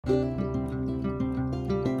My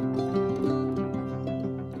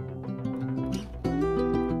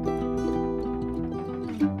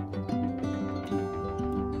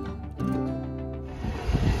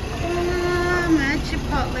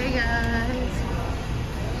chipotle, guys.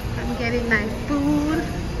 I'm getting my food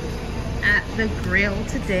at the grill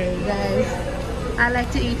today, guys. I like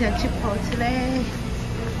to eat at chipotle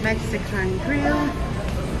Mexican grill.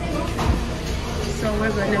 So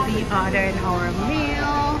we're gonna be ordering our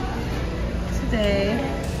meal today.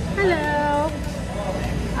 Hello.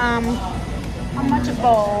 How much a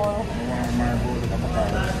bowl?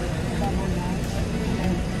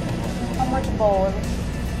 How much a bowl?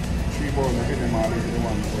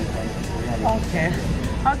 Okay.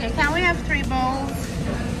 Okay, can we have 3 bowls?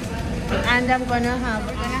 And we're gonna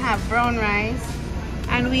have brown rice.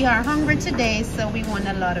 And we are hungry today, so we want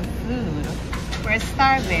a lot of food. We're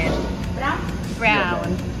starving.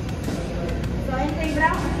 Brown. So anything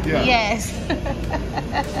brown? Yeah. Yes.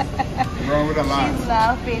 Brown with a lot. She's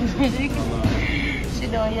laughing. She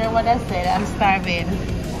don't hear what I said. I'm starving.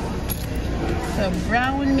 So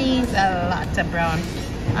brown means a lot of brown.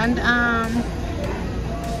 And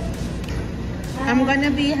I'm gonna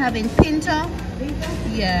be having pinto.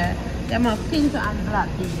 Yeah, them are pinto and black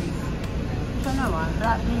beans. So no one,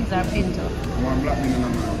 black beans are pinto. One black bean and a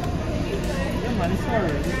man.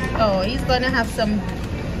 Oh, he's gonna have some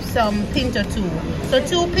pinto too. So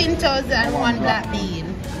 2 pintos and 1 black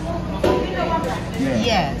bean. Yeah.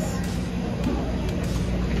 Yes.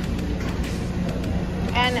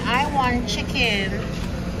 And I want chicken.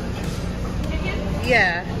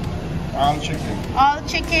 Yeah. All chicken. All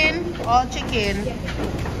chicken. All chicken.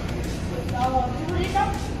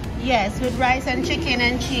 Yes, with rice and chicken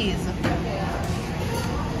and cheese.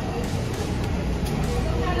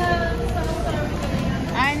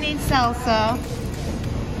 I need salsa.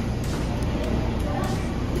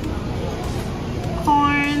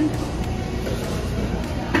 Corn.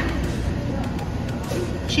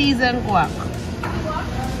 Cheese and guac.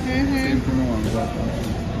 Same for no one.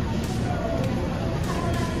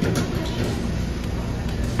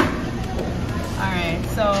 Alright,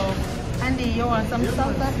 so Andy, you want some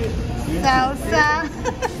salsa? Salsa?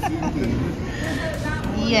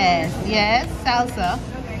 Yes, yes, salsa.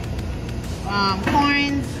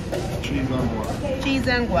 Corn, Cheese and guac. cheese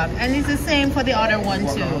and guac. And it's the same for the other one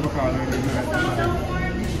too.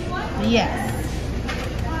 Yes.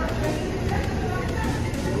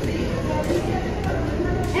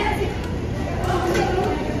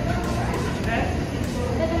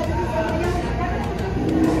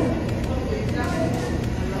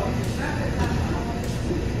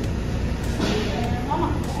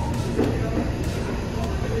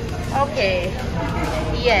 Okay.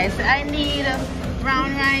 Yes, I need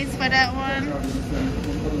brown rice for that one.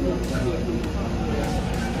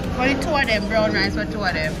 For the 2 of them, brown rice for 2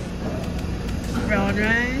 of them. Brown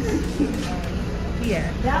rice.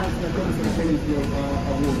 Yeah.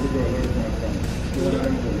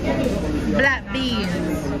 Black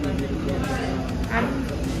beans.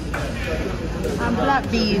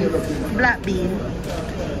 Black beans. Black bean.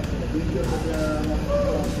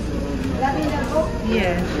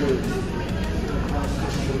 Yeah.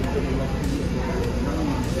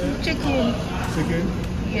 Chicken. Chicken?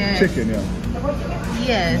 Yes. Chicken, yeah.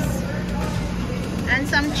 Yes. And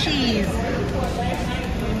some cheese.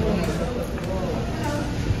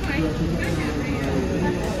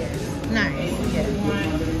 Nice. Yes.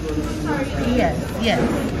 Yes. Yes.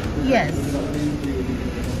 Yes.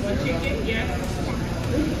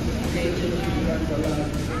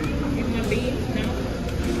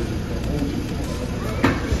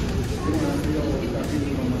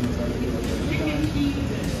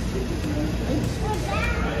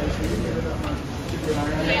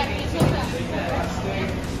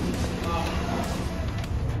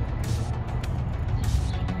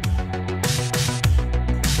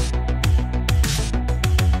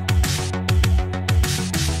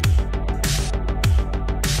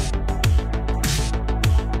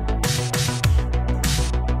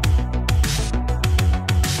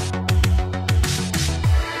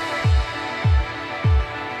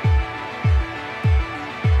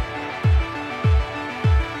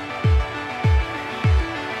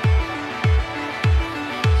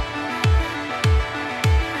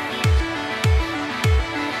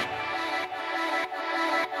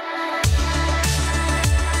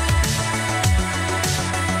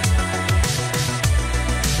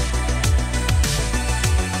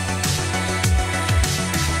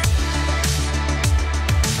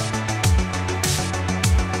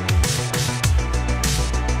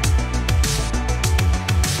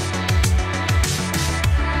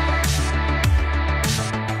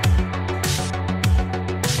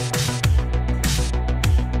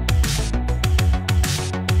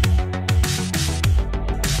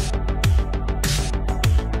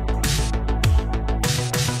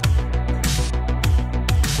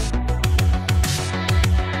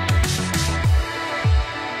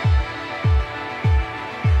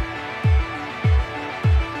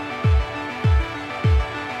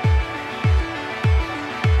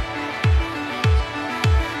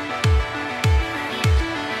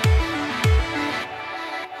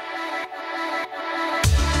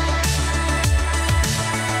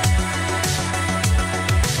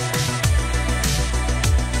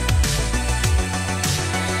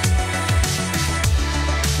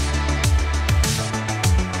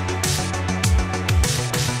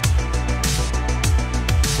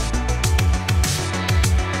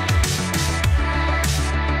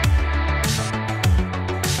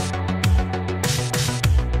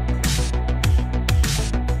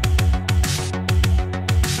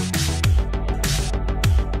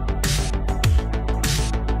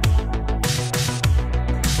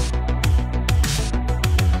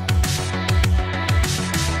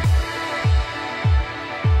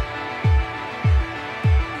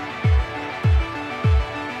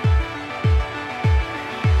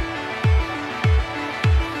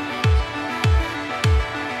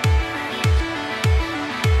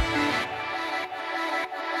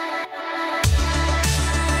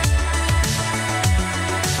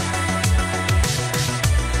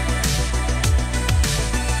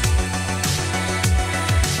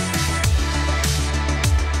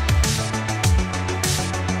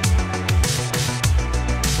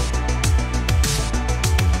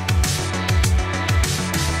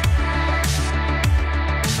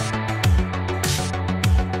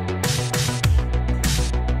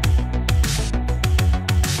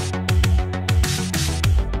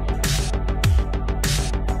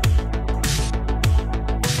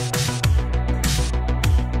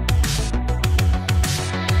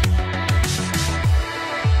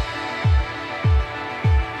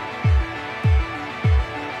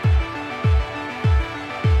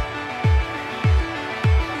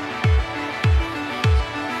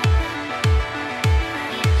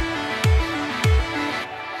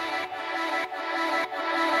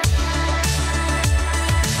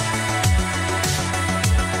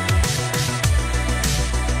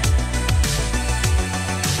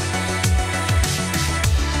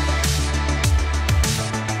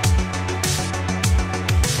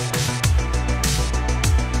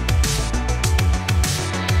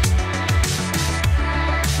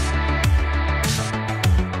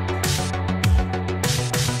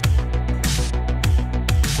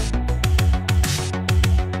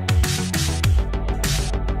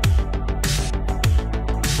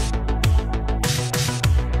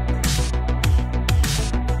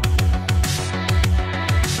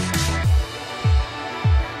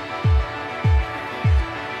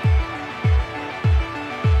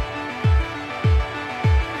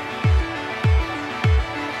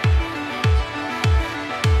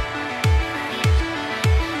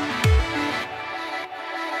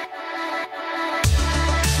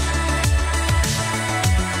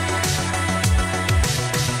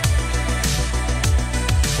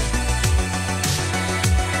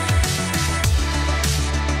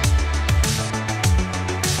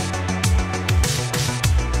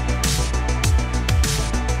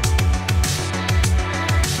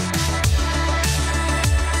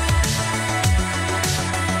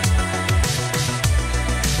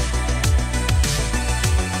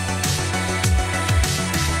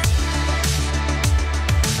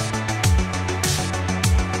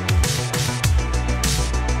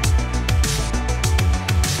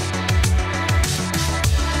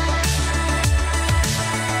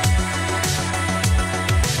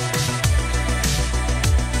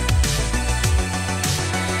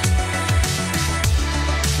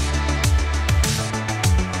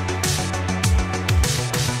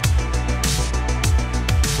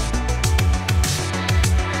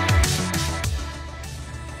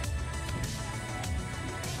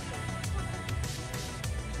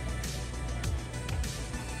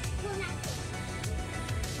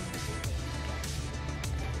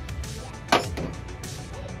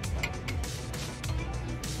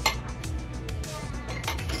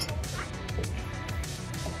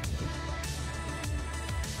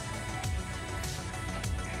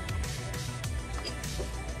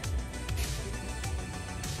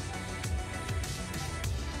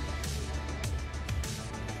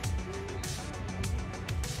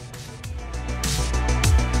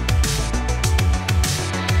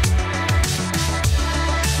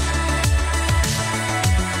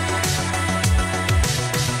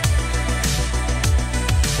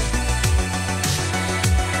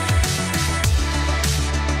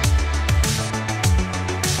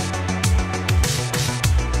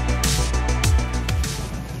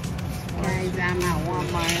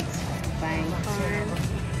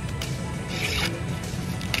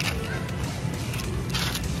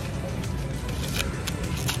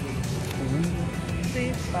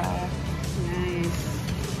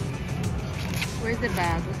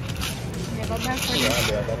 bag. You have a bag for Yeah, this?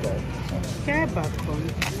 they have a bag. Carry a bag for me.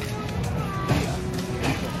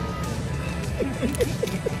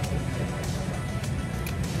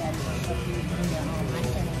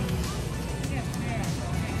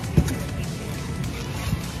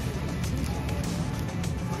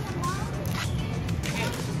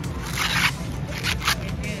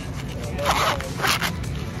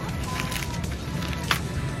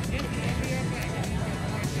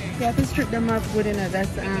 You have to strip them off good enough.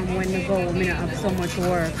 That's when you go home, you don't have so much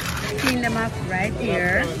work. Clean them off right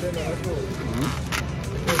here.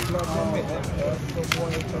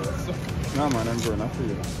 No man, I'm going after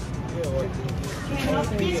you.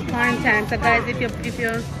 It's corn time. So guys, if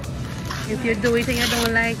you do it and you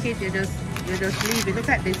don't like it, you just leave it. Look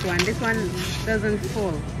at this one. This one doesn't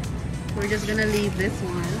full. We're just gonna leave this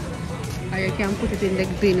one. Or you can put it in the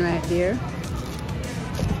bin right there.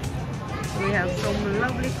 We have some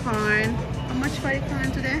lovely corn. How much for the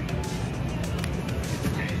corn today?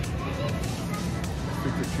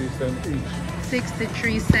 63 cents each.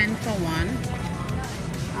 63 cents for one.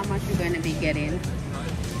 How much you going to be getting?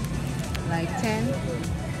 Like 10?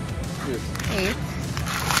 Yes.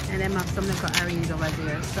 8. And then have some little orange over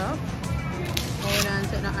there. So, hold on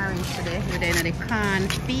to the orange today. We're doing the corn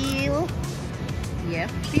field. Yep,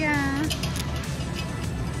 yeah.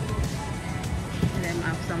 And then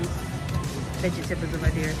have some vegetables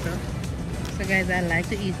over there. So guys, I like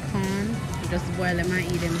to eat corn. Just boil them and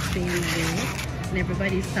eat them the same way. And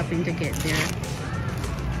everybody's stopping to get their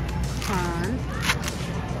corn.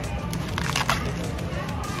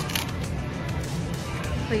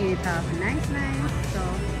 Clean it up nice. So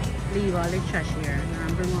leave all the trash here.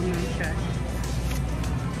 Now bring home my trash.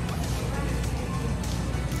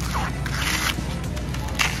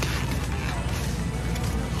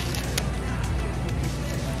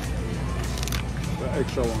 The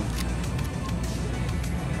extra one.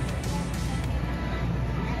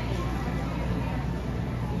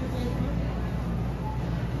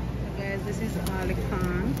 Guys, this is all the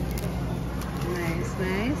corn. Nice.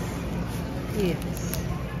 Yes.